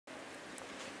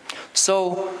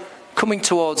So, coming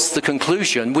towards the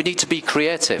conclusion, we need to be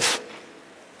creative.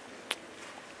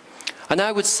 And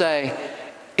I would say,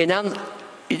 we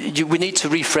need to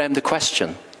reframe the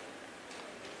question.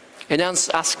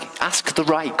 Ask the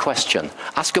right question.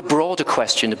 Ask a broader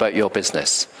question about your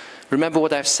business. Remember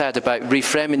what I've said about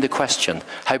reframing the question,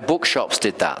 how bookshops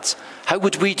did that. How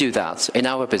would we do that in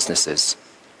our businesses?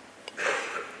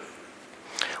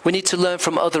 We need to learn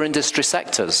from other industry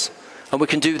sectors, and we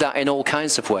can do that in all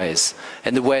kinds of ways,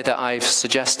 in the way that I've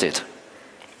suggested.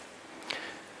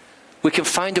 We can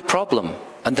find a problem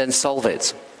and then solve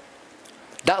it.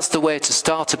 That's the way to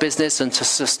start a business and to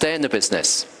sustain a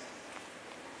business.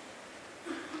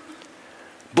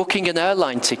 Booking an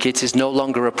airline ticket is no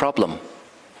longer a problem.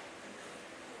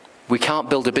 We can't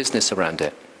build a business around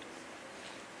it.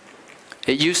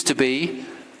 It used to be,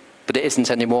 but it isn't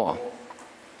anymore.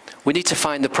 We need to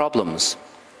find the problems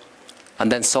and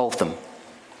then solve them.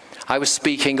 I was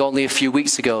speaking only a few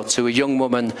weeks ago to a young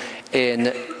woman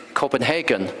in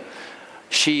Copenhagen.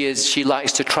 She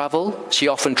likes to travel. She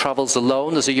often travels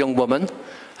alone as a young woman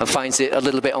and finds it a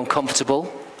little bit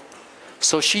uncomfortable.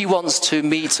 So she wants to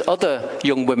meet other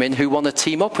young women who want to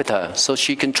team up with her so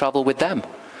she can travel with them.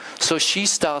 So she's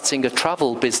starting a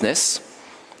travel business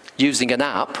using an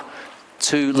app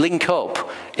to link up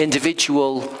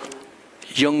individual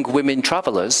young women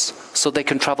travelers so they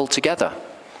can travel together.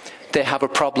 They have a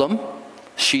problem,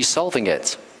 she's solving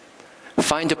it.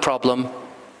 Find a problem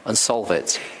and solve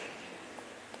it.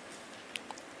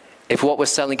 If what we're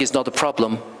selling is not a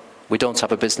problem, we don't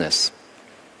have a business.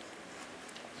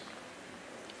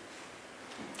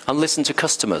 And listen to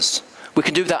customers. We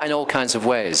can do that in all kinds of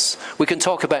ways. We can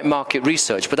talk about market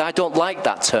research, but I don't like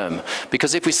that term,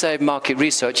 because if we say market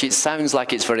research, it sounds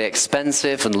like it's very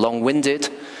expensive and long-winded.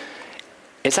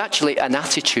 It's actually an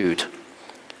attitude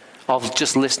of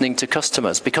just listening to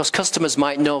customers, because customers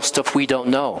might know stuff we don't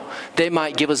know. They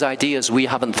might give us ideas we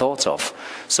haven't thought of.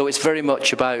 So it's very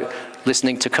much about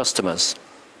listening to customers.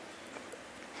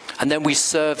 And then we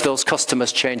serve those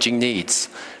customers' changing needs,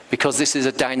 because this is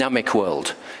a dynamic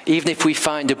world. Even if we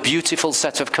find a beautiful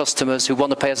set of customers who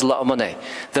want to pay us a lot of money,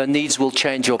 their needs will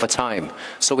change over time.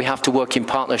 So we have to work in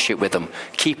partnership with them,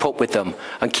 keep up with them,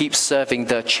 and keep serving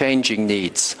their changing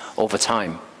needs over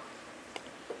time.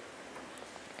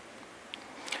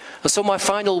 And so my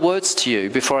final words to you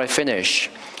before I finish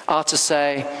are to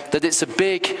say that it's a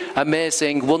big,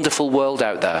 amazing, wonderful world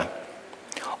out there.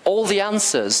 All the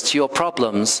answers to your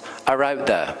problems are out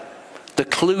there. The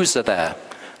clues are there.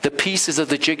 The pieces of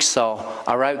the jigsaw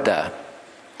are out there.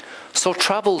 So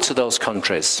travel to those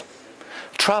countries.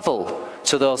 Travel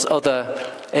to those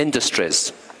other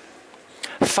industries.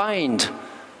 Find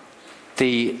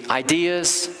the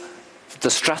ideas, the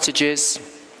strategies,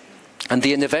 and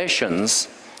the innovations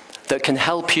that can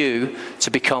help you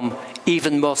to become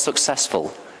even more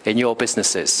successful in your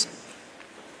businesses.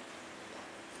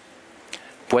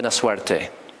 Buena suerte.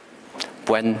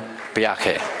 Buen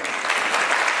viaje.